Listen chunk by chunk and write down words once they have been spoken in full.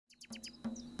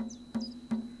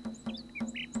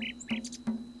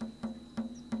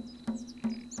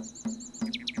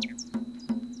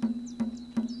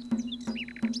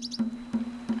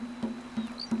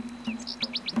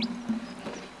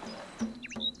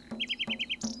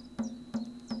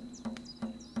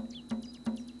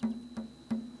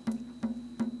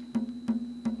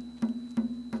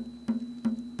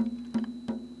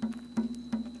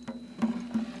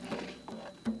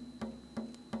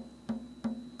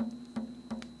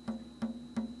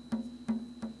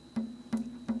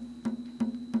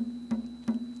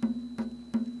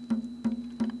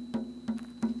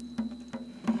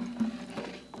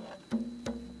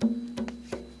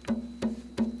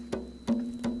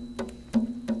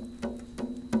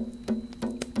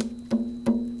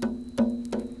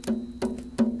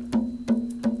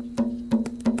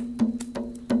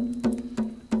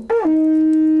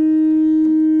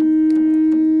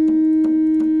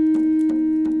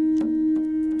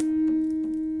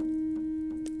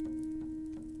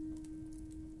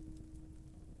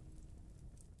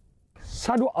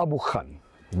Sadu abukan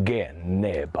gen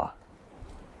neba.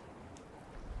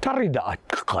 Tari da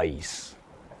kais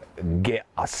ge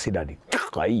asida di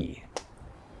kai.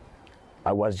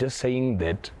 I was just saying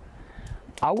that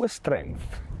our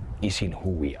strength is in who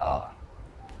we are.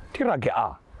 Tira ge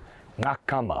a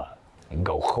ngakama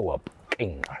go hoap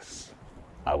kingas.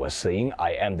 I was saying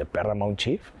I am the paramount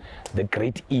chief, the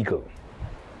great eagle.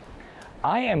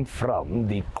 I am from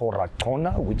the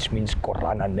Korana, which means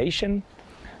Korana nation,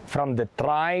 from the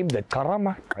tribe, the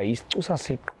Karama Kais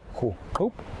Tusasik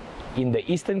Hope, in the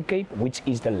Eastern Cape, which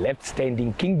is the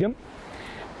left-standing kingdom,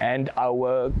 and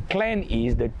our clan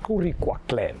is the Kurikwa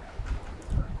clan.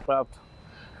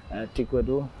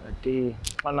 Tikwadu, ti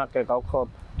Panake Kaukop,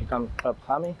 Tikam Club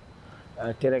Hami,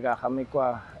 Terega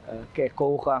Hamikwa,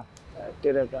 Kekoka,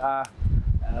 Terega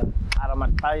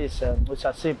Aramatais,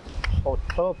 Musasip,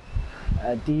 Hotop,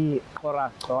 di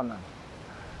Korana.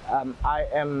 I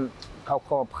am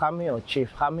Kaukop Hami or Chief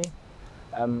Hami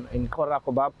in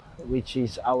Korakobab, which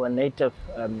is our native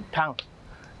tongue.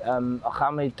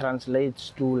 Hami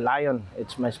translates to lion.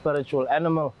 It's my spiritual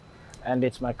animal and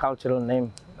it's my cultural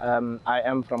name. I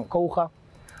am from Koga.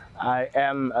 I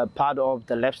am a part of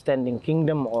the left-standing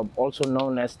kingdom, or also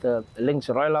known as the Links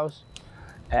Royal House,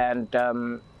 and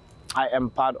I am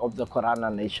part of the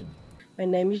Korana nation. My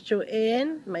name is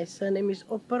Joanne, my surname is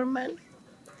Opperman,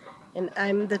 and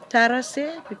I'm the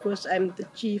Tarase because I'm the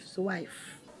chief's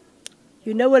wife.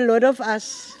 You know, a lot of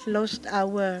us lost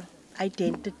our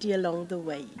identity along the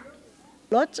way.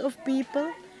 Lots of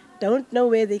people don't know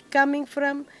where they're coming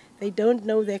from, they don't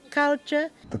know their culture.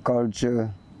 The culture,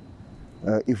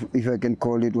 if I can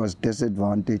call it, was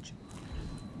disadvantaged.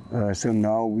 So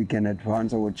now we can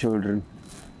advance our children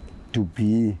to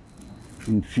be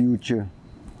in future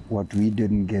what we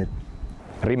didn't get.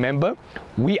 Remember,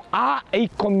 we are a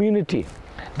community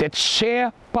that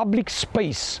share public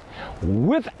space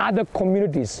with other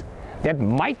communities that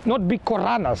might not be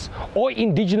Koranas or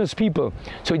indigenous people.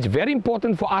 So it's very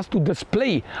important for us to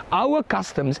display our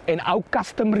customs and our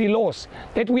customary laws,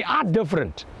 that we are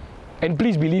different. And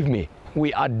please believe me,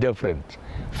 we are different.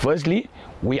 Firstly,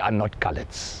 we are not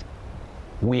coloreds.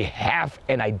 We have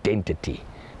an identity.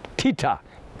 Tita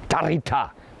Tati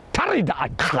Ta, Tari da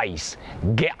kais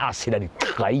ge asida di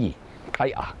kai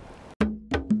a.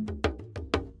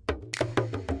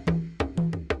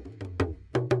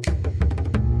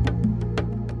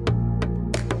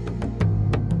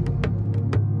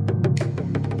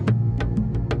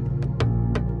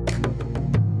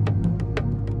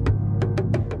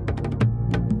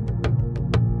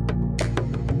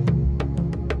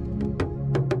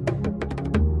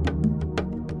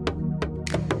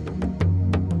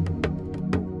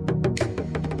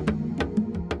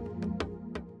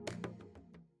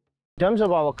 In terms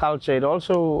of our culture, it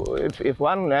also, if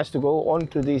one has to go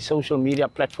onto these social media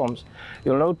platforms,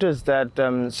 you'll notice that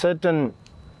certain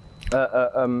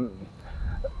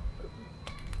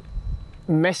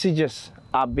messages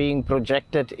are being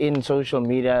projected in social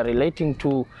media relating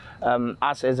to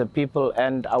us as a people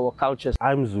and our cultures.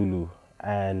 I'm Zulu,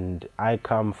 and I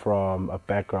come from a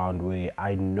background where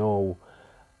I know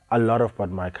a lot about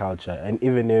my culture, and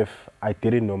even if I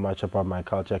didn't know much about my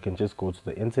culture, I can just go to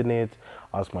the internet,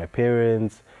 ask my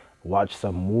parents, watch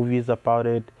some movies about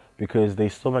it, because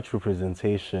there's so much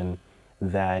representation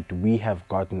that we have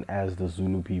gotten as the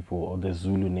Zulu people or the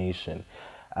Zulu nation,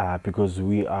 because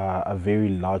we are a very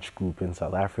large group in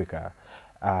South Africa.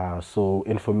 So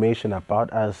information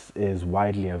about us is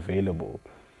widely available.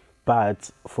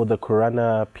 But for the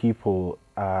Korana people,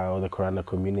 or the Korana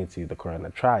community, the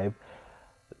Korana tribe,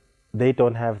 they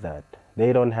don't have that.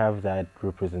 They don't have that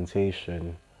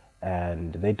representation,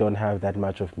 and they don't have that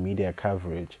much of media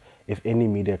coverage, if any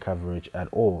media coverage at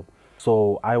all.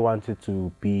 So I wanted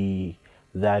to be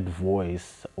that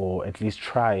voice, or at least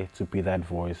try to be that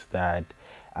voice that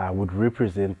would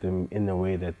represent them in a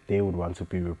way that they would want to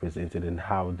be represented and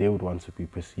how they would want to be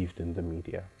perceived in the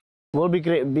media. Will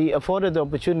be afforded the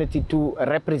opportunity to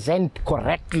represent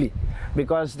correctly,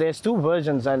 because there's two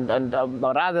versions and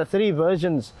rather three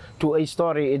versions to a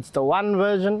story. It's the one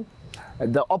version,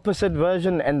 the opposite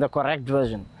version, and the correct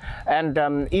version, and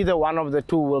either one of the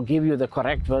two will give you the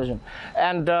correct version.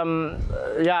 And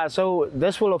yeah, so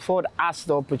this will afford us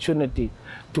the opportunity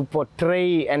to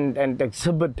portray and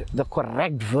exhibit the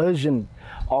correct version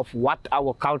of what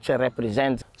our culture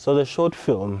represents. So the short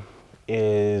film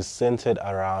is centered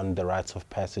around the rites of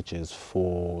passages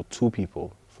for two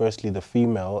people. Firstly, the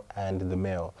female and the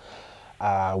male,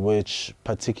 which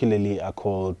particularly are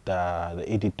called the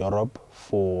Edidorob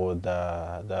for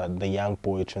the young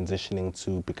boy transitioning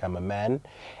to become a man,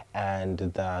 and the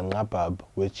Ngabab,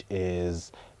 which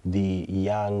is the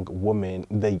young woman,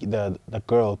 the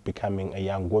girl becoming a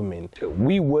young woman.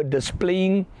 We were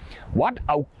displaying what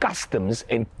our customs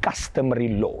and customary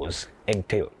laws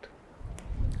entailed.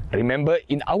 Remember,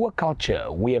 in our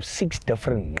culture, we have 6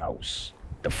 different ngaus.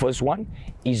 The first one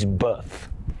is birth.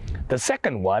 The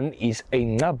second one is a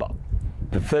ngaba.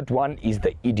 The third one is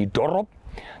the ididorop.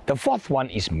 The fourth one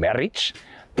is marriage.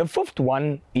 The fifth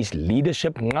one is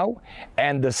leadership ngau.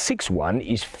 And the 6th one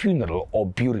is funeral or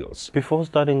burials. Before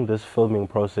starting this filming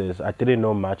process, I didn't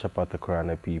know much about the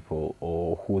Korana people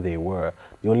or who they were.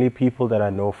 The only people that I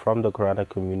know from the Korana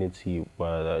community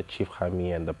were the Chief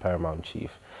Khami and the Paramount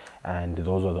Chief. And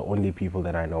those are the only people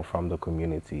that I know from the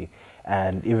community.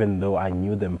 And even though I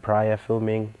knew them prior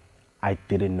filming, I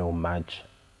didn't know much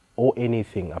or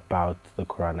anything about the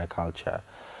Korana culture.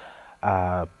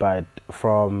 But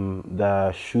from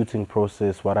the shooting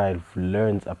process, what I've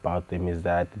learned about them is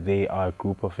that they are a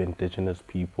group of indigenous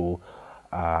people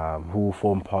who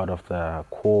form part of the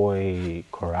Khoi,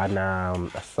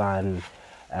 Korana, San,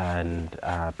 and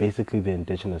basically the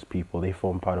indigenous people. They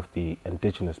form part of the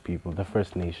indigenous people, the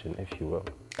First Nation, if you will.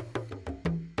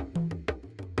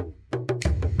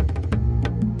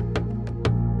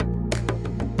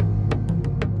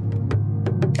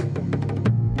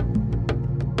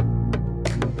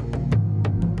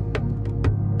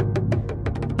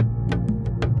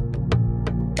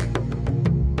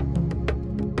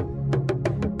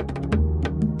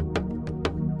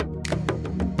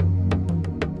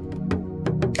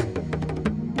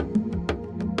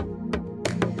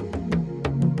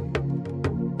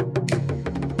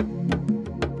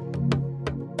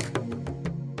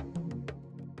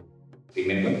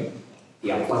 Remember,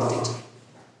 we are planted.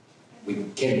 We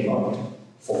cannot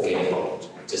forget about it,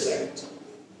 just like it.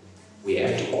 We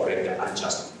have to correct the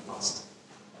unjust past.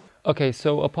 Okay,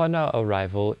 so upon our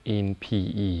arrival in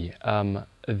PE,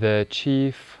 the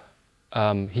chief,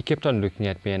 he kept on looking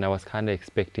at me, and I was kind of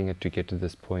expecting it to get to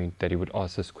this point that he would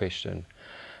ask this question.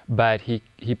 But he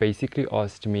basically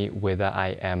asked me whether I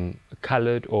am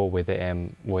colored or whether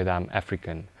I'm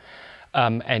African.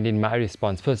 And in my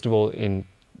response, first of all,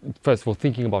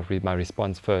 thinking about my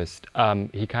response first,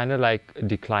 he kind of like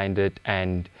declined it,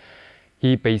 and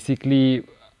he basically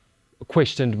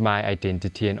questioned my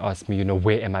identity and asked me,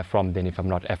 where am I from then if I'm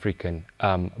not African?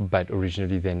 But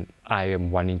originally then I am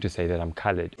wanting to say that I'm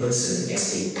colored. Person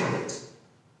as a colored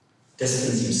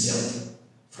distance himself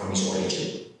from his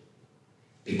origin.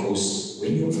 Because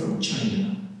when you're from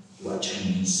China, you are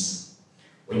Chinese.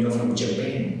 When you're from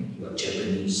Japan, you are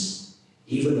Japanese.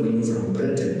 Even when you're from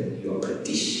Britain, you are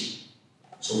British.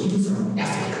 So when you're from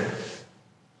Africa,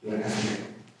 you are African.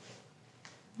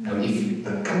 Now if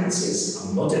a country says,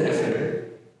 I'm not an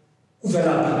African, who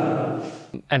will?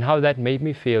 And how that made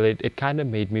me feel, it kind of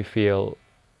made me feel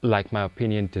like my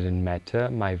opinion didn't matter.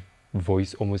 My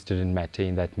voice almost didn't matter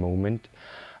in that moment.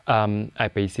 I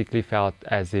basically felt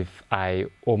as if I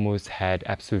almost had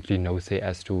absolutely no say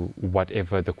as to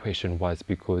whatever the question was,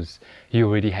 because he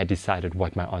already had decided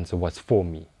what my answer was for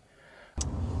me.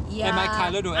 Yeah, am I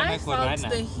colored or am I Korana? I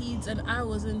felt the heat and I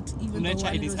wasn't even the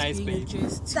one who was being baby.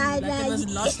 addressed to. Like, it was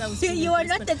lost, I was You were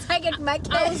not the target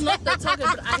market. I was not the target,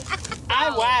 but I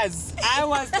was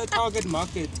the target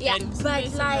market. Yeah,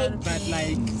 but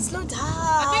like, slow down.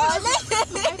 I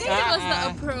think it was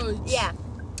the approach. Yeah.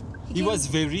 He was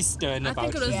very stern about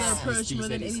it. I think it was the approach more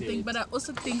than anything, but I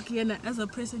also think as a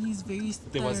person he's very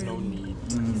stern. There was no need.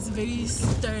 He's very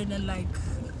stern and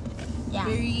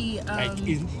very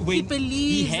he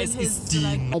believes in his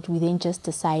We then just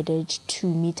decided to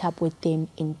meet up with them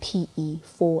in PE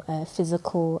for a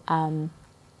physical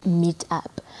meet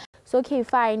up. So okay,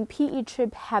 fine, PE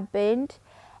trip happened,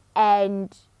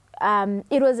 and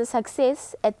it was a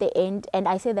success at the end. And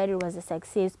I say that it was a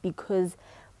success because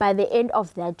by the end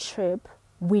of that trip,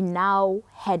 we now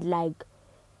had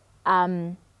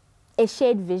a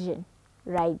shared vision,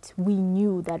 right? We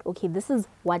knew that, okay, this is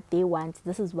what they want,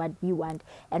 this is what we want,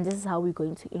 and this is how we're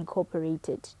going to incorporate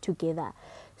it together.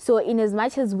 So in as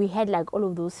much as we had all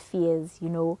of those fears,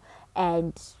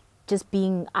 and just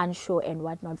being unsure and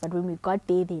whatnot, but when we got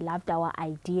there, they loved our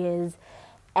ideas,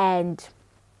 and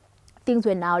things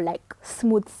were now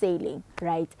smooth sailing,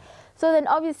 right? So then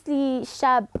obviously,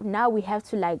 now we have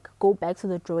to go back to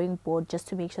the drawing board just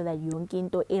to make sure that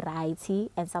yonkinto is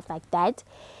and stuff like that.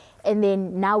 And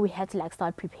then now we had to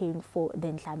start preparing for the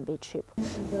Nhlambe trip.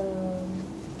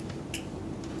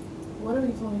 What are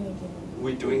we filming again?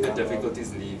 We're doing the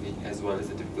difficulties leaving as well as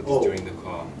the difficulties during the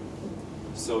car.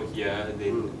 So here,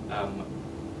 then,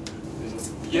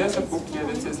 here's a book here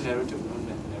that says narrative,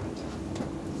 non-narrative.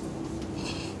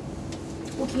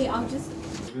 Okay, I'll just...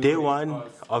 Day one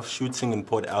of shooting in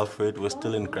Port Alfred, we're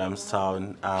still in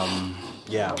Grahamstown.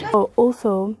 Yeah.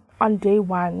 Also, on day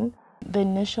one, the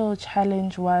initial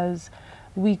challenge was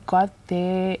we got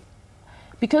there.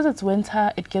 Because it's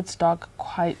winter, it gets dark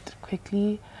quite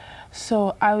quickly.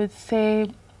 So I would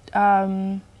say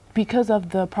because of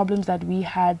the problems that we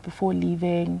had before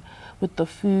leaving with the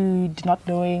food, not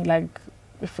knowing like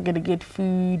if we're going to get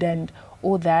food and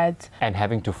all that. And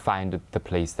having to find the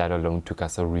place, that alone took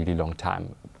us a really long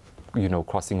time. You know,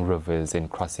 crossing rivers and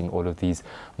crossing all of these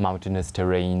mountainous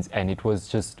terrains, and it was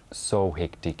just so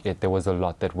hectic. There was a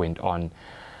lot that went on.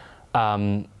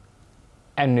 And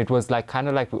it was like kind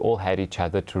of like we all had each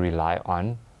other to rely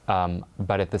on,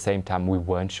 but at the same time we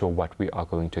weren't sure what we are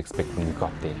going to expect when we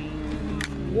got there.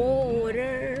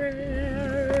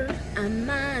 Water,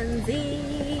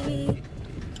 amanzi.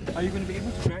 Are you going to be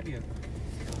able to drive here?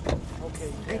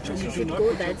 Okay. I think you should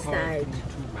go that side.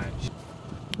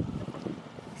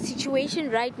 Situation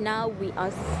right now, we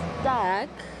are stuck.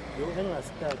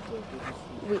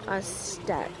 We are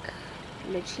stuck.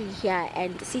 Literally here,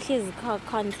 and Sihle's car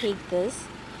can't take this,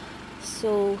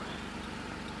 so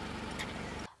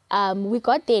we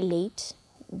got there late,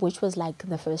 which was like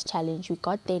the first challenge. We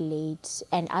got there late,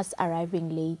 and us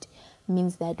arriving late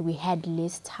means that we had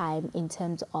less time in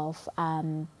terms of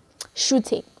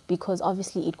shooting, because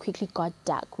obviously it quickly got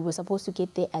dark. We were supposed to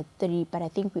get there at 3, but I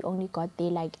think we only got there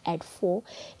like at 4,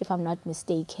 if I'm not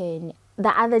mistaken. The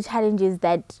other challenge is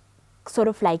that sort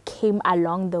of like came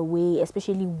along the way,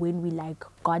 especially when we like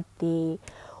got there,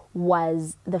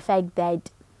 was the fact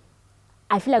that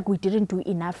I feel like we didn't do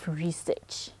enough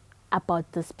research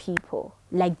about these people.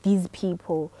 Like these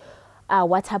people,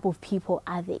 what type of people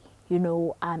are they? You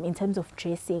know, in terms of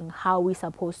dressing, how are we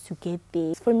supposed to get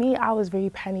there? For me, I was very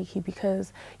panicky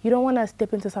because you don't want to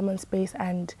step into someone's space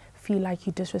and feel like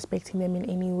you're disrespecting them in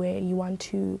any way. You want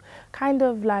to kind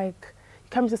of like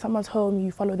come to someone's home,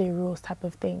 you follow their rules type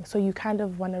of thing. So you kind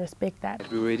of want to respect that.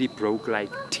 We already broke like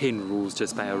 10 rules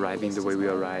just by arriving the way we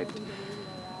arrived.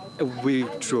 We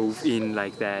drove in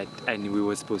like that, and we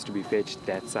were supposed to be fetched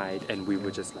that side, and we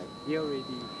were just like, here already.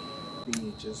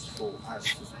 Just for us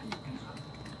to speak.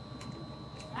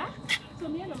 So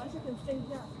me and Amasha can stay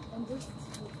here and just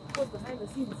go behind the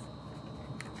scenes.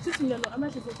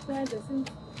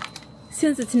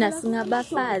 Since it's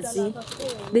Nabafazi,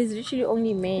 there's literally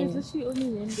only men.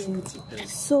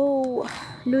 So,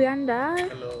 Luyanda,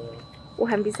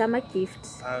 uhambisa ama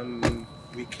gifts.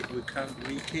 We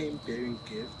came bearing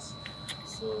gifts,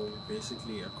 so we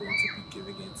basically are going to be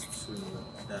giving it to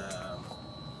the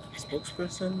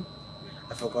spokesperson.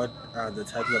 I forgot the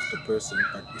title of the person,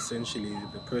 but essentially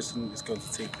the person is going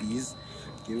to take these,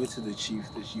 give it to the chief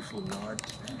will nod,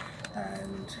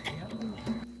 and yeah.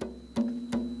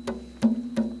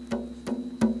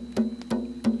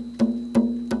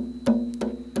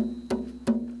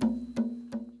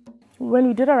 When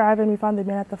we did arrive and we found the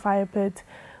men at the fire pit,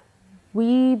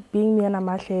 we, being me and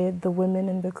Amashe, the women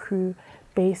in the crew,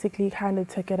 basically kind of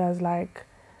took it as like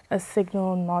a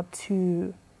signal not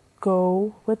to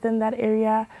go within that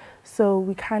area. So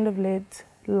we kind of let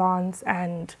Lance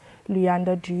and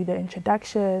Luyanda do the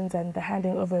introductions and the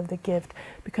handing over of the gift,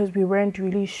 because we weren't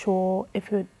really sure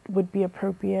if it would be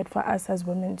appropriate for us as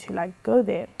women to like go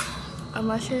there.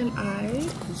 Amashe and I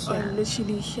are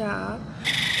literally here.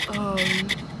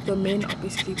 The men are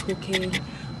basically talking.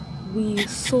 We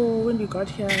saw when we got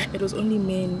here, it was only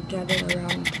men gathered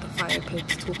around the fire pit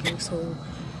talking, so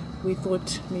we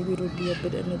thought maybe it would be a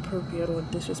bit inappropriate or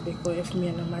disrespectful if me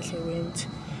and Amashe went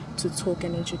to talk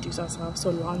and introduce ourselves.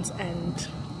 So Lance and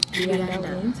Luyanda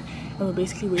went, and we're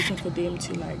basically waiting for them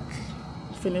to like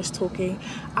finish talking.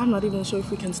 I'm not even sure if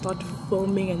we can start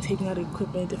filming and taking out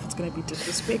equipment, if it's going to be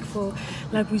disrespectful.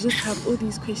 Like, we just have all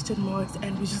these question marks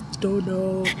and we just don't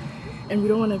know, and we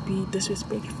don't want to be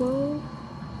disrespectful.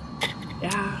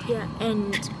 Yeah,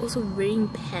 and also wearing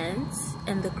pants,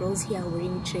 and the girls here are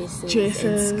wearing dresses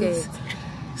and skirts.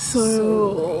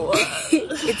 So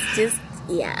it's just,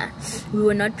 yeah, we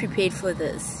were not prepared for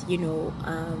this, you know.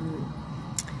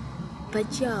 But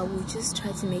yeah, we'll just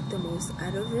try to make the most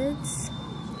out of it.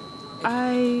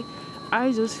 I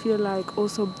just feel like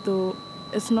also, though,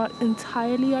 it's not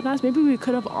entirely on us. Maybe we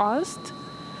could have asked,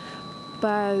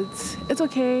 but it's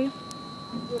okay.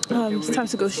 It's time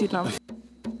to go shoot now.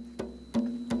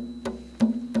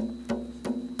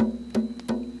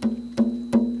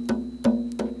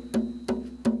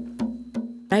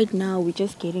 Right now, we're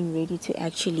just getting ready to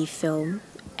actually film,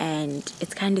 and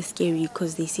it's kind of scary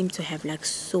because they seem to have like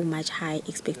so much high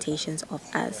expectations of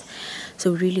us.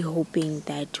 So really hoping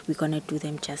that we're gonna do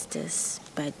them justice,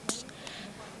 but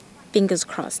fingers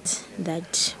crossed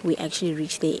that we actually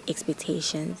reach their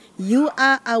expectations. You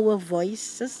are our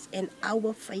voices and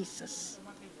our faces.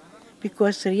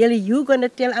 Because really you're going to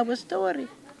tell our story.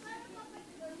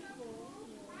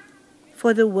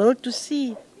 For the world to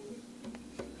see.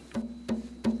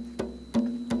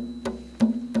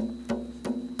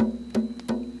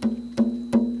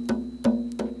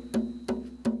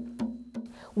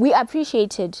 We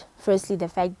appreciated, firstly, the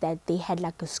fact that they had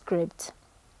like a script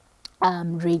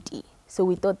ready. So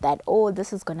we thought that, oh,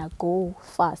 this is gonna go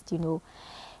fast, you know.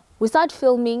 We started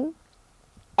filming,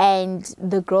 and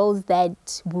the girls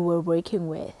that we were working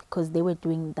with, because they were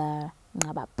doing the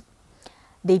ngabap,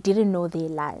 they didn't know their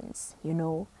lines, you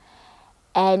know.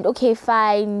 And okay,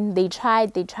 fine, they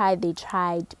tried,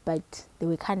 but they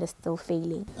were kind of still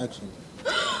failing. Action.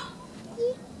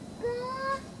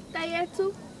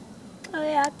 Tayatu.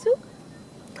 Tayatu.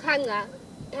 Kanga.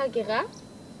 Tagira.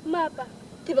 Mapa.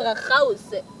 Tibra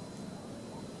house.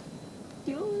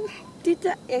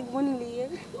 Tita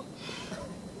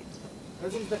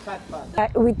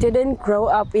we didn't grow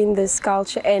up in this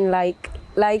culture, and like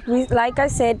I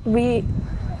said, we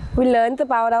learned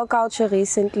about our culture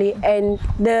recently, and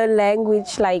the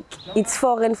language, like, it's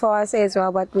foreign for us as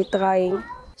well, but we're trying.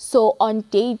 So on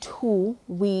day 2,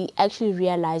 we actually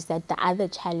realized that the other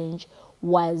challenge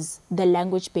was the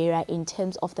language barrier, in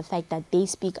terms of the fact that they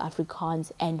speak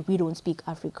Afrikaans and we don't speak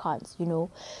Afrikaans, you know.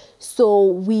 So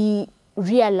we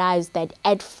realized that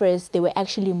at first they were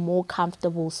actually more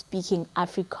comfortable speaking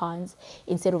Afrikaans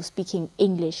instead of speaking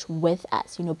English with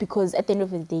us, you know, because at the end of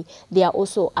the day, they are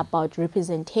also about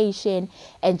representation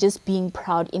and just being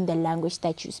proud in the language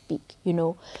that you speak, you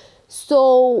know.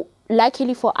 So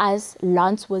luckily for us,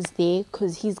 Lance was there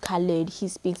because he's colored, he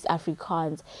speaks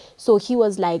Afrikaans. So he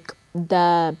was like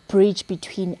the bridge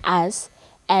between us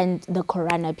and the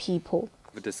Korana people.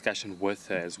 The discussion with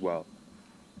her as well.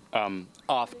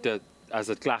 After, as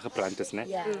het klaar geplant is, né?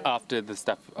 Yeah. After the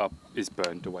stuff is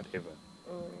burnt or whatever.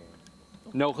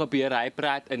 Nou gebeur hy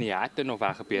praat in die hut en of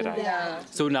hy gebeur hy. Yeah.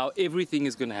 So now everything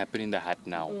is going to happen in the hut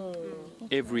now.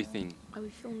 Everything. Are we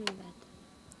filming that?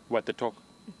 What, the talk?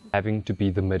 Having to be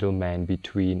the middleman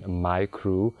between my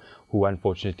crew, who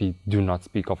unfortunately do not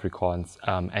speak Afrikaans,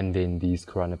 and then these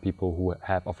Korana people who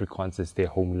have Afrikaans as their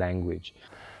home language.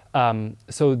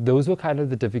 So those were kind of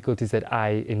the difficulties that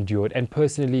I endured, and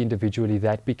personally, individually,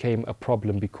 that became a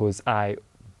problem because I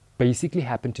basically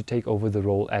happened to take over the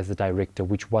role as a director,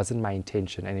 which wasn't my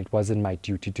intention, and it wasn't my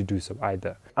duty to do so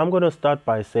either. I'm going to start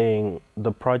by saying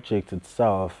the project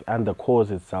itself and the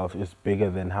cause itself is bigger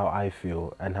than how I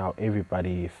feel and how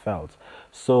everybody felt.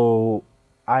 So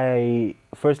I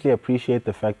firstly appreciate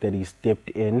the fact that he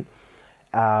stepped in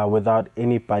without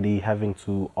anybody having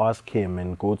to ask him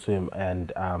and go to him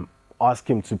and ask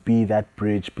him to be that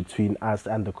bridge between us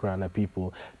and the Korana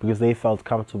people, because they felt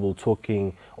comfortable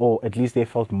talking, or at least they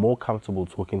felt more comfortable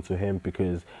talking to him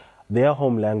because their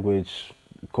home language,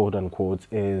 quote unquote,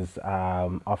 is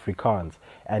Afrikaans,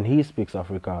 and he speaks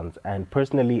Afrikaans. And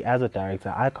personally, as a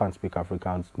director, I can't speak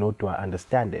Afrikaans, nor do I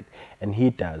understand it, and he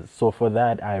does. So for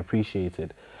that, I appreciate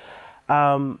it.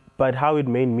 But how it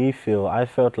made me feel, I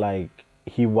felt like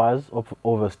he was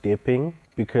overstepping,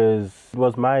 because it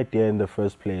was my idea in the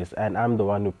first place and I'm the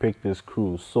one who picked this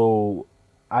crew. So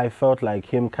I felt like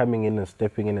him coming in and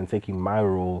stepping in and taking my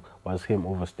role was him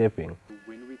overstepping.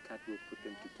 When we cut, we'll put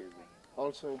them together.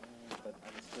 Also,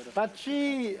 but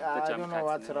she, I don't know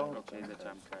what's wrong. Okay, the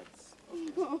jump cuts.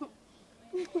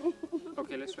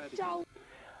 Okay, let's try it again.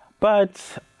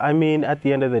 But I mean, at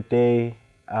the end of the day,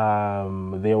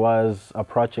 there was a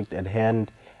project at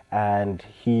hand and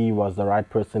he was the right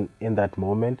person in that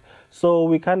moment. So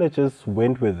we kind of just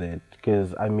went with it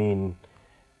because, I mean,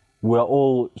 we're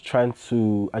all trying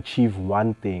to achieve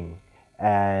one thing.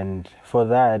 And for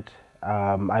that,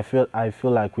 I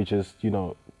feel like we just, you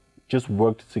know, just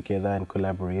worked together and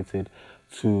collaborated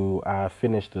to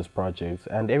finish this project.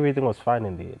 And everything was fine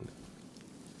in the end.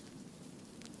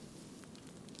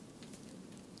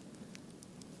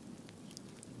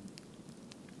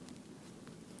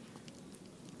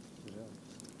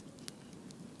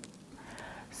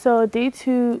 So day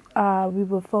 2, we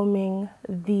were filming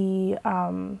the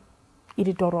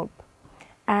Ididorop.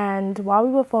 And while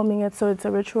we were filming it, so it's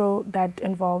a ritual that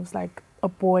involves like a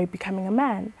boy becoming a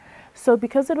man. So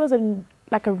because it was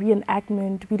like a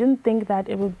reenactment, we didn't think that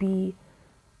it would be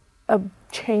a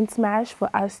chain smash for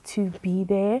us to be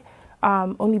there,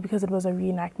 only because it was a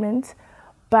reenactment.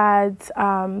 But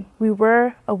we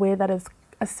were aware that it's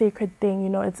a sacred thing, you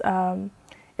know, it's an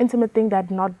intimate thing that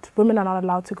women are not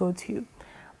allowed to go to.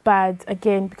 But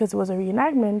again, because it was a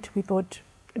reenactment, we thought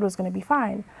it was going to be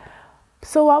fine.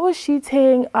 So while we're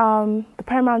shooting, the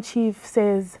Paramount Chief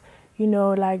says, you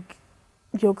know, like,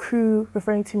 your crew,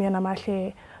 referring to me and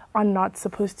Amahle, are not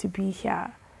supposed to be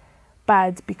here.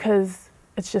 But because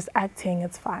it's just acting,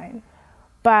 it's fine.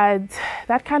 But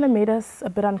that kind of made us a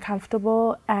bit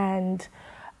uncomfortable, and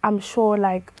I'm sure,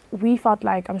 like, we felt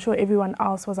like, I'm sure everyone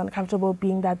else was uncomfortable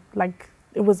being that, like,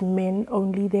 it was men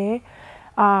only there.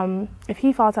 If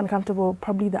he felt uncomfortable,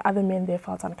 probably the other men there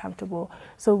felt uncomfortable.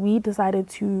 So we decided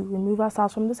to remove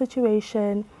ourselves from the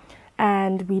situation,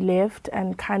 and we left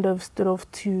and kind of stood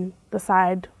off to the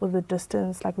side with the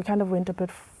distance. Like, we kind of went a bit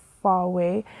far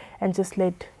away and just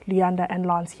let Luyanda and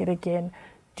Lance yet again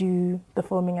do the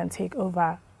filming and take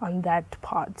over on that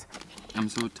part. I'm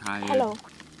so tired. Hello.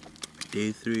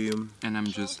 Day 3. And I'm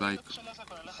just like,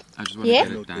 I just want to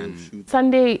get it done.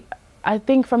 Sunday, I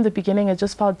think from the beginning it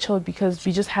just felt chilled because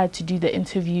we just had to do the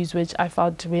interviews, which I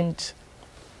felt went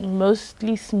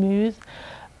mostly smooth.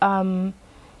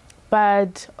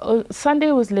 But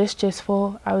Sunday was less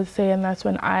stressful, I would say, and that's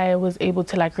when I was able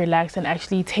to, like, relax and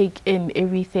actually take in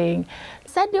everything.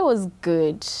 Sunday was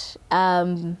good.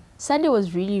 Sunday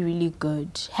was really, really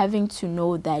good. Having to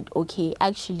know that, okay,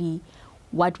 actually,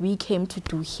 what we came to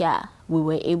do here, we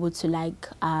were able to, like,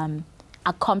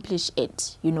 accomplish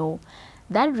it, you know.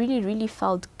 That really, really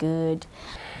felt good.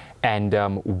 And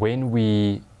when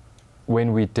we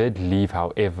did leave,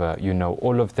 however, you know,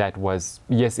 all of that was,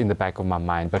 yes, in the back of my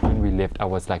mind, but when we left, I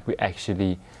was like,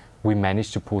 we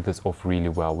managed to pull this off really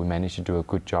well. We managed to do a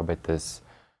good job at this.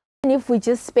 Even if we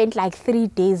just spent like 3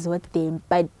 days with them,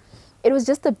 but it was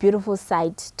just a beautiful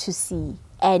sight to see.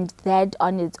 And that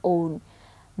on its own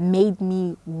made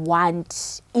me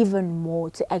want even more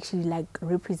to actually, like,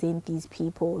 represent these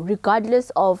people, regardless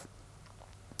of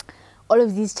all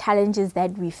of these challenges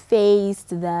that we faced,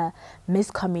 the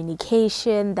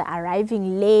miscommunication, the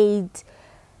arriving late,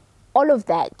 all of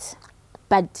that.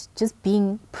 But just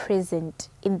being present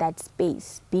in that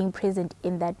space, being present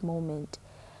in that moment,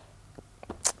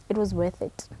 it was worth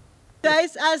it. You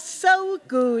guys are so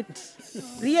good.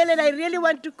 Really, and I really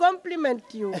want to compliment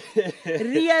you.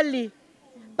 Really.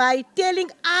 By telling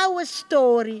our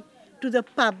story to the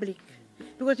public.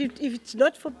 Because if it's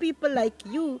not for people like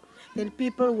you, then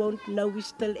people won't know we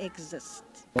still exist.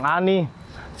 Ngani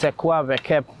sekwa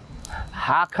vekep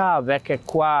haka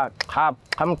vekekwa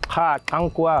kamka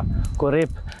kankwa korip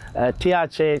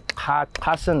tiache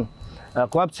kasen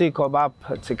kwapsi kobab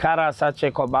tikara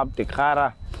sache kobab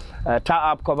tikara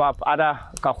taap kobab ada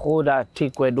kahuda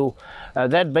tikwedu.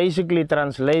 That basically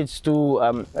translates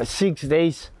to 6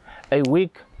 days a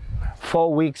week,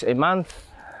 4 weeks a month,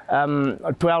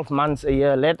 12 months a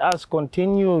year. Let us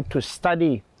continue to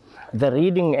study the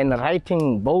reading and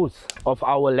writing both of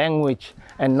our language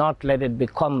and not let it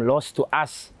become lost to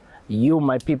us, you,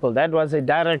 my people. That was a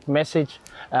direct message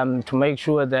to make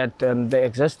sure that the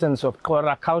existence of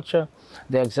Kora culture,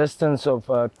 the existence of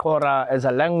Kora as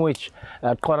a language,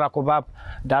 Kora Kobab,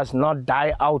 does not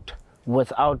die out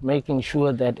without making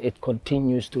sure that it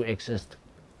continues to exist.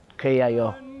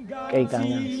 Keyayo,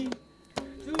 kekangans.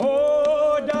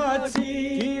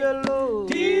 Kodati,